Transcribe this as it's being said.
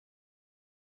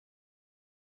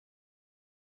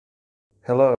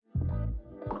Hello.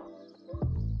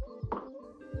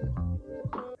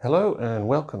 Hello and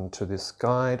welcome to this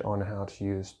guide on how to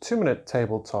use 2-minute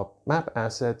tabletop map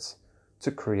assets to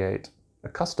create a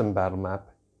custom battle map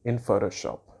in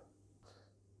Photoshop.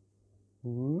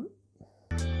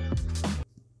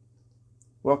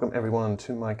 Welcome everyone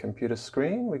to my computer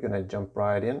screen. We're going to jump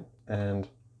right in and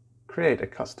create a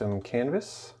custom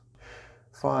canvas.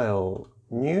 File,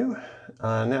 new.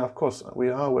 Now of course we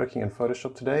are working in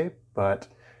Photoshop today, but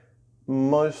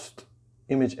most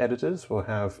image editors will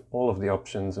have all of the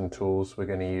options and tools we're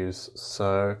going to use.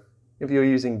 So if you're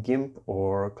using GIMP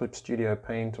or Clip Studio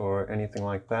Paint or anything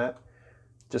like that,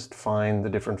 just find the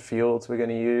different fields we're going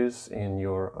to use in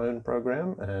your own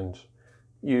program and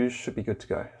you should be good to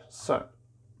go. So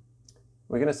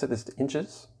we're going to set this to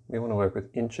inches. We want to work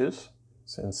with inches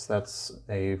since that's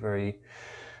a very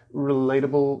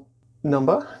relatable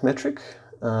metric.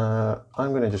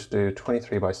 I'm going to just do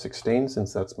 23 by 16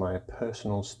 since that's my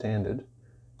personal standard.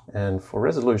 And for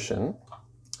resolution,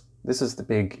 this is the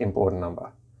big important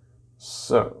number.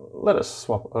 So let us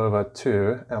swap over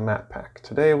to our map pack.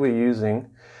 Today we're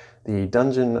using the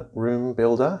Dungeon Room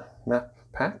Builder map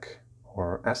pack,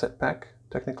 or asset pack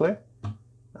technically.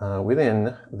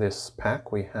 Within this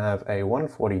pack we have a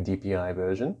 140 DPI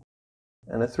version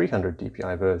and a 300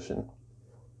 DPI version.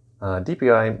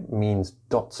 DPI means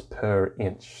dots per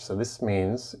inch. So this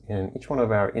means in each one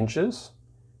of our inches,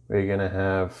 we're going to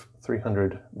have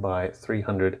 300 by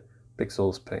 300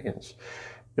 pixels per inch.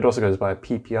 It also goes by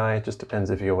PPI. It just depends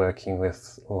if you're working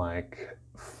with like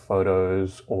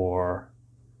photos or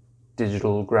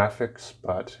digital graphics,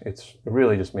 but it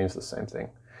really just means the same thing.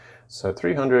 So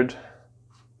 300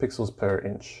 pixels per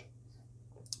inch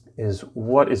is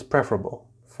what is preferable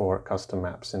for a custom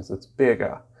map since it's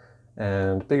bigger.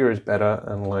 And bigger is better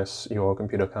unless your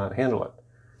computer can't handle it.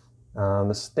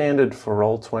 The standard for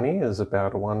Roll20 is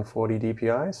about 140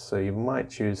 DPI, so you might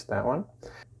choose that one.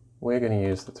 We're going to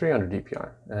use the 300 DPI,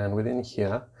 and within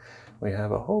here we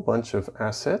have a whole bunch of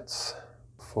assets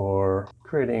for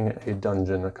creating a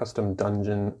dungeon, a custom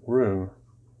dungeon room.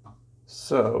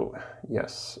 So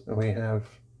yes, we have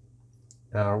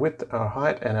our width, our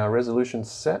height, and our resolution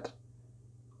set.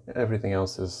 Everything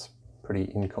else is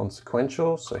pretty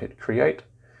inconsequential, so hit create.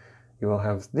 You will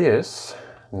have this.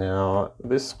 Now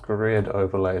this grid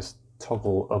overlay is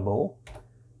toggleable.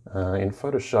 In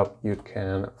Photoshop you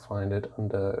can find it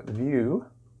under View,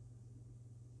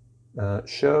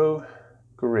 Show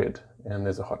Grid, and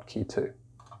there's a hotkey too.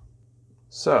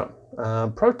 So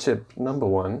pro tip number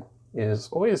one is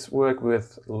always work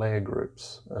with layer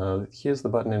groups. Here's the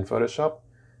button in Photoshop.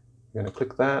 You're going to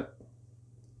click that.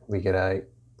 We get a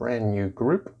brand new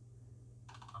group.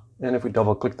 And if we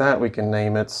double click that, we can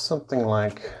name it something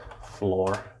like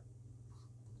floor.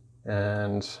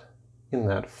 And in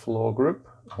that floor group,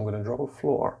 I'm going to drop a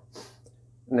floor.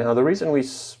 Now, the reason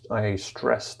I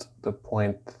stressed the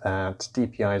point that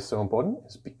DPI is so important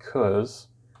is because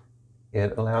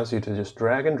it allows you to just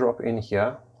drag and drop in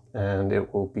here, and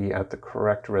it will be at the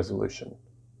correct resolution.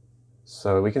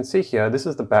 So we can see here, this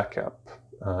is the backup.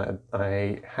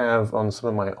 I have on some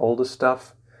of my older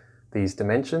stuff these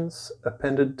dimensions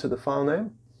appended to the file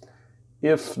name.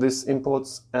 If this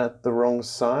imports at the wrong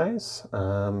size,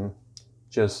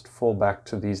 just fall back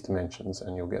to these dimensions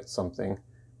and you'll get something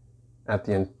at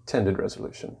the intended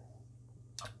resolution.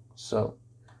 So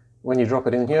when you drop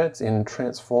it in here, it's in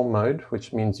transform mode,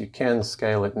 which means you can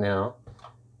scale it now.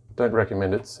 Don't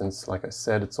recommend it since, like I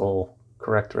said, it's all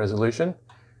correct resolution.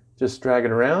 Just drag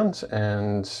it around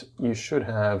and you should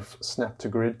have snap to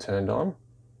grid turned on.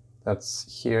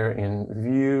 That's here in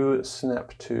View,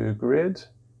 Snap to Grid.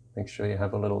 Make sure you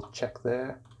have a little check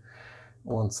there.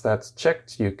 Once that's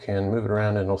checked, you can move it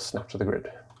around and it'll snap to the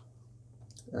grid.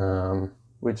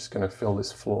 We're just going to fill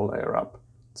this floor layer up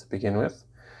to begin with.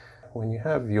 When you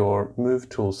have your Move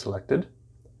tool selected,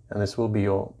 and this will be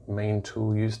your main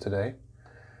tool used today,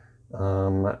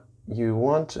 you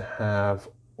want to have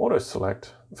Auto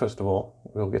Select. First of all,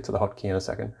 we'll get to the hotkey in a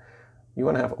second. You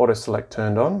want to have Auto Select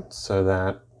turned on so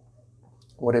that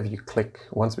whatever you click,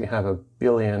 once we have a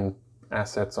billion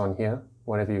assets on here,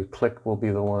 whatever you click will be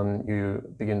the one you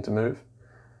begin to move.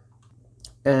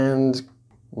 And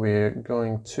we're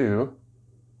going to,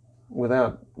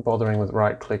 without bothering with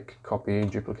right click, copy,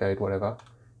 duplicate, whatever,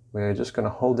 we're just going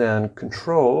to hold down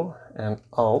Control and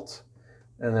Alt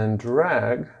and then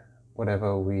drag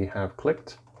whatever we have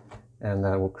clicked, and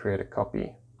that will create a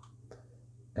copy.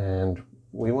 And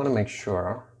we want to make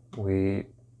sure we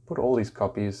put all these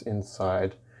copies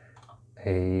inside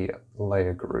a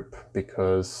layer group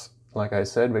because, like I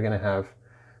said, we're going to have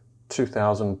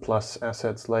 2,000 plus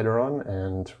assets later on,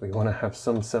 and we want to have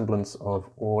some semblance of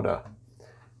order.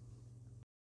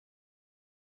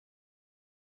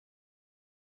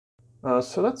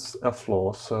 So that's our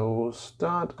floor. So we'll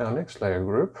start our next layer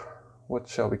group. What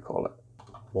shall we call it?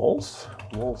 Walls.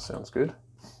 Walls sounds good.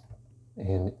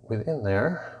 And within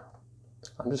there,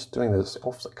 I'm just doing this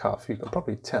off the cuff. You can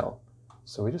probably tell.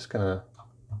 So we're just gonna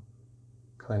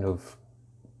kind of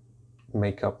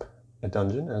make up a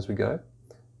dungeon as we go.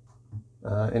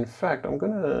 In fact, I'm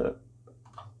gonna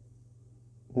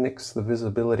nix the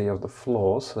visibility of the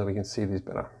floor so that we can see these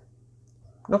better.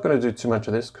 I'm not going to do too much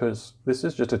of this because this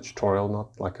is just a tutorial,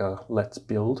 not like a let's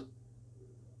build.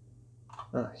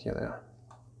 Here they are.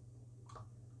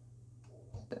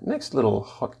 Next little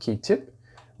hotkey tip,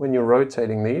 when you're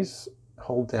rotating these,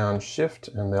 hold down Shift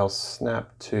and they'll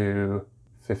snap to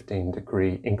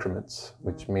 15-degree increments,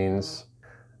 which means,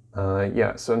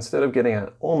 yeah, so instead of getting an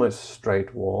almost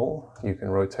straight wall, you can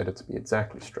rotate it to be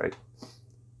exactly straight.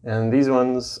 And these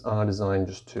ones are designed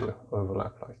just to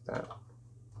overlap like that.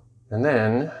 And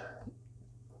then,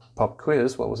 pop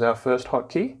quiz, what was our first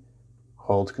hotkey?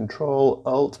 Hold Control,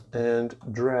 Alt, and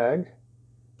drag,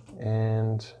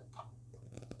 and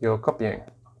you're copying.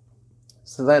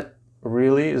 So that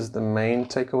really is the main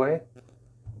takeaway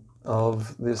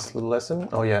of this little lesson.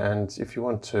 Oh yeah, and if you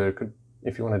want to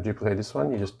duplicate this one,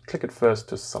 you just click it first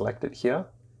to select it here,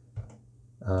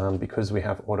 because we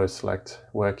have auto select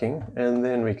working, and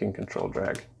then we can Control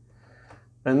drag.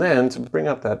 And then to bring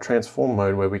up that transform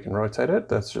mode where we can rotate it,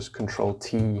 that's just Control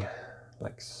T,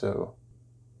 like so.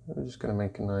 We're just going to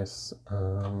make a nice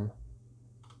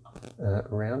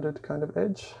rounded kind of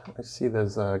edge. I see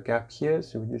there's a gap here,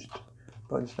 so we just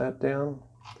budge that down,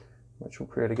 which will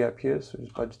create a gap here, so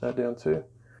just budge that down too.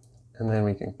 And then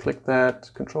we can click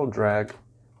that, Control drag,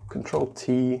 Control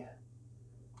T,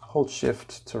 hold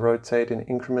Shift to rotate in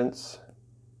increments,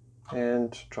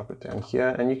 and drop it down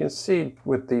here. And you can see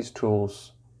with these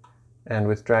tools and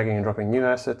with dragging and dropping new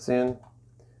assets in,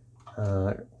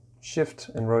 Shift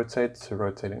and rotate to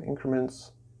rotate in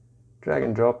increments, drag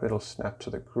and drop, it'll snap to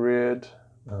the grid.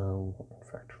 In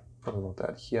fact, probably want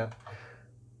that here.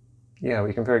 Yeah,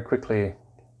 we can very quickly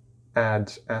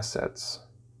add assets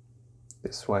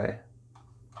this way.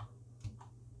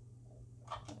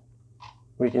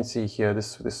 We can see here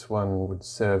this one would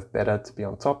serve better to be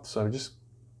on top, so just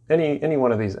any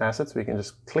one of these assets, we can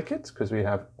just click it because we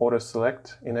have auto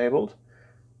select enabled,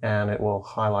 and it will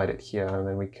highlight it here, and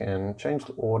then we can change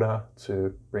the order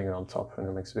to bring it on top, and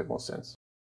it makes a bit more sense.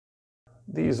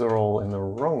 These are all in the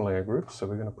wrong layer group, so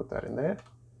we're going to put that in there.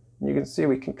 And you can see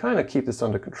we can kind of keep this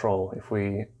under control if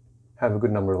we have a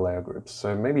good number of layer groups.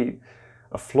 So maybe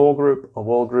a floor group, a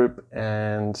wall group,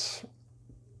 and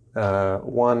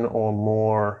one or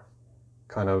more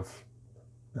kind of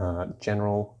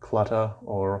general clutter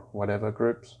or whatever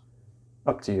groups.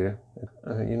 Up to you.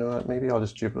 You know what, maybe I'll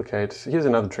just duplicate. Here's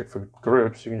another trick for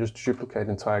groups. You can just duplicate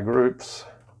entire groups.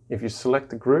 If you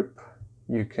select the group,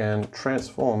 you can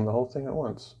transform the whole thing at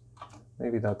once.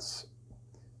 Maybe that's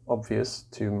obvious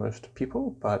to most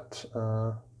people, but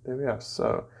there we are.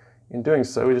 So in doing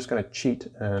so, we're just going to cheat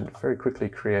and very quickly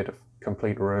create a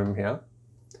complete room here.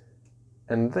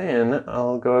 And then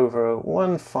I'll go over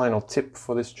one final tip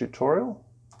for this tutorial.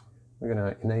 We're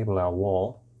going to enable our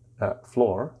wall,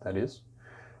 floor, that is,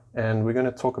 and we're going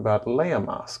to talk about layer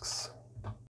masks.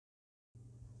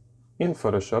 In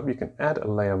Photoshop, you can add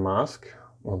a layer mask.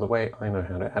 Well, the way I know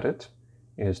how to add it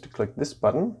is to click this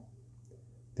button,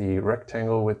 the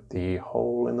rectangle with the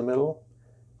hole in the middle.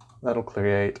 That'll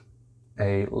create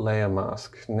a layer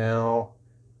mask. Now,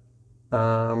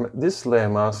 this layer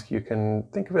mask, you can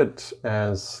think of it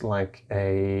as like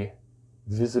a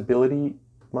visibility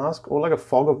mask or like a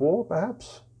fog of war,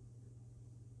 perhaps.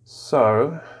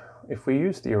 So if we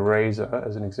use the eraser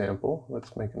as an example,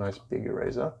 let's make a nice big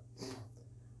eraser.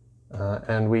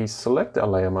 And we select our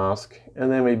layer mask and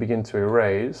then we begin to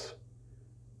erase.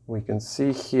 We can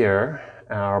see here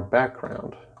our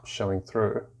background showing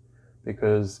through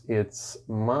because it's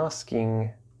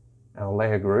masking our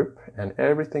layer group, and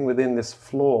everything within this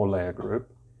floor layer group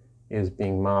is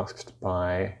being masked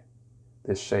by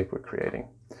this shape we're creating.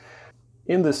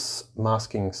 In this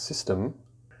masking system,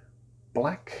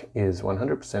 black is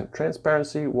 100%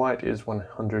 transparency, white is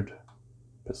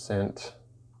 100%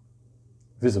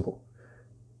 visible.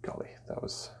 Golly, that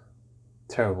was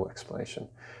a terrible explanation,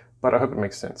 but I hope it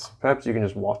makes sense. Perhaps you can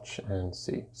just watch and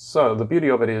see. So the beauty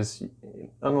of it is,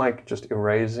 unlike just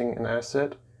erasing an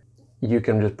asset, you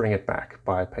can just bring it back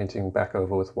by painting back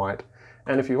over with white.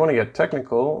 And if you want to get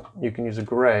technical, you can use a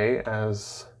gray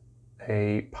as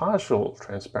a partial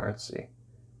transparency.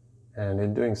 And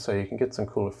in doing so, you can get some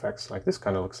cool effects. Like this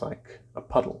kind of looks like a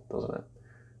puddle, doesn't it?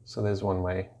 So there's one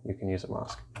way you can use a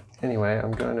mask. Anyway,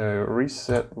 I'm going to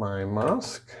reset my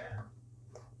mask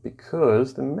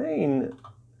because the main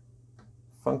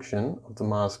function of the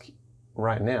mask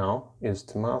right now is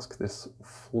to mask this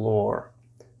floor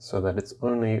so that it's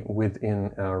only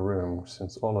within our room,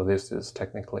 since all of this is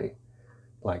technically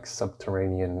like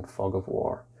subterranean fog of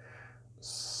war.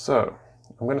 So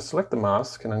I'm going to select the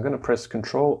mask and I'm going to press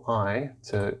Ctrl-I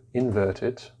to invert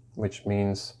it, which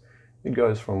means it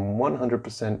goes from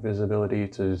 100% visibility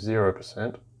to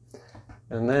 0%.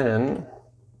 And then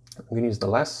I'm going to use the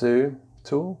lasso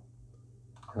tool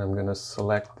and I'm going to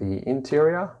select the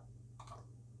interior.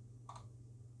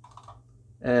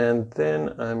 And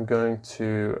then I'm going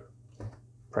to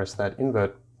press that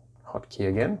invert hotkey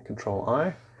again,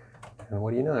 Ctrl-I. And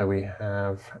what do you know, we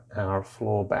have our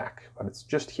floor back, but it's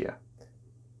just here.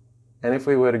 And if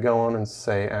we were to go on and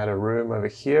say add a room over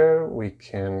here, we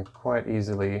can quite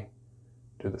easily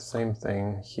do the same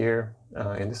thing here.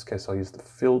 In this case, I'll use the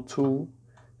fill tool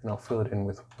and I'll fill it in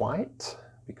with white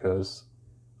because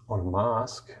on a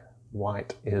mask,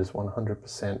 white is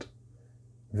 100%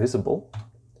 visible.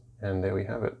 And there we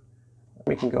have it.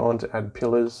 We can go on to add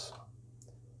pillars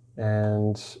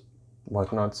and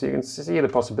whatnot. So you can see the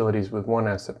possibilities with one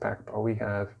asset pack, but we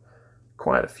have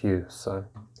quite a few. So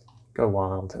go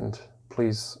wild and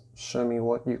please show me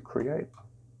what you create.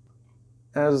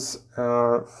 As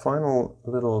our final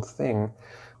little thing,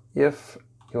 if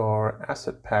your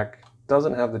asset pack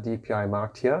doesn't have the DPI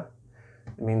marked here,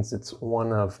 it means it's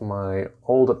one of my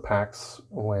older packs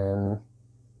when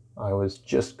I was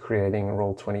just creating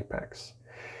Roll20 packs.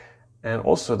 And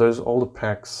also those older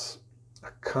packs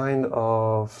are kind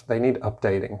of, they need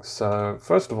updating. So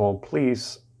first of all,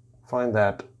 please find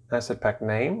that asset pack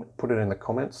name, put it in the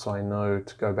comments so I know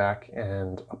to go back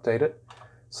and update it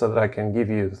so that I can give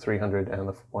you the 300 and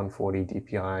the 140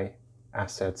 DPI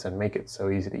assets and make it so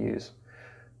easy to use.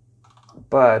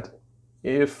 But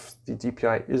if the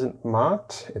DPI isn't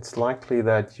marked, it's likely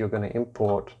that you're going to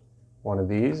import one of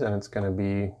these and it's going to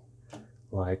be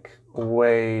like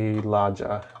way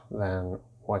larger than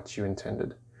what you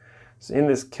intended. So in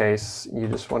this case, you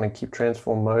just want to keep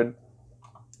transform mode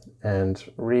and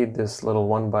read this little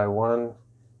 1x1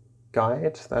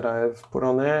 guide that I've put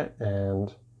on there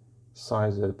and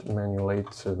size it manually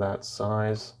to that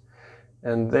size.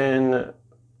 And then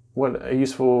what a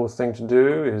useful thing to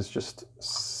do is just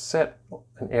set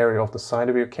an area off the side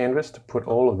of your canvas to put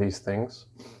all of these things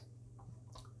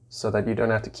so that you don't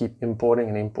have to keep importing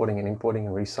and importing and importing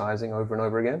and resizing over and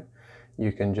over again.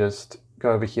 You can just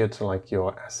go over here to like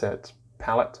your asset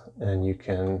palette and you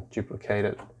can duplicate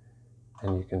it,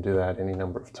 and you can do that any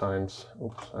number of times.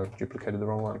 Oops, I've duplicated the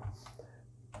wrong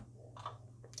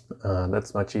one.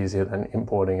 That's much easier than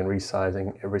importing and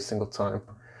resizing every single time.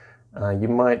 You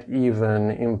might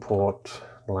even import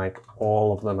like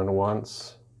all of them at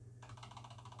once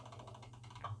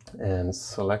and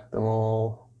select them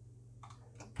all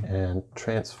and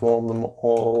transform them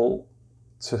all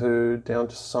down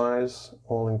to size,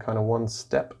 all in kind of one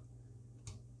step.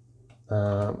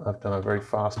 I've done it very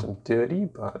fast and dirty,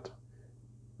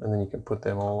 and then you can put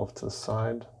them all off to the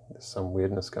side. There's some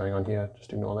weirdness going on here,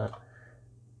 just ignore that.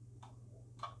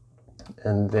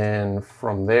 And then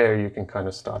from there you can kind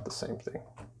of start the same thing.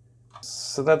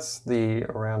 So that's the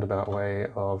roundabout way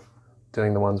of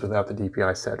doing the ones without the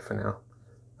DPI set for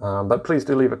now. But please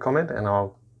do leave a comment and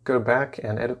I'll go back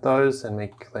and edit those and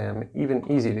make them even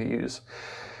easier to use.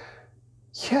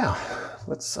 Yeah,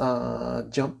 let's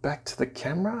jump back to the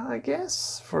camera, I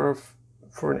guess, for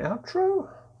an outro.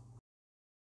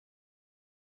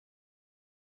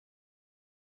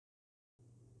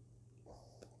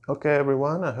 Okay,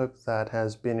 everyone, I hope that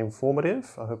has been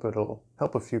informative. I hope it'll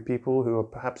help a few people who are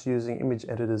perhaps using image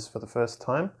editors for the first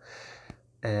time.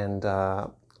 And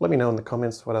let me know in the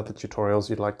comments what other tutorials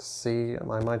you'd like to see.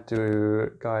 I might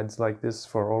do guides like this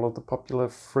for all of the popular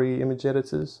free image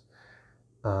editors.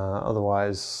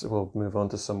 Otherwise, we'll move on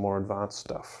to some more advanced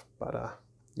stuff. But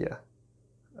yeah,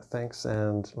 thanks,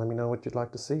 and let me know what you'd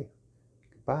like to see.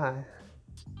 Bye.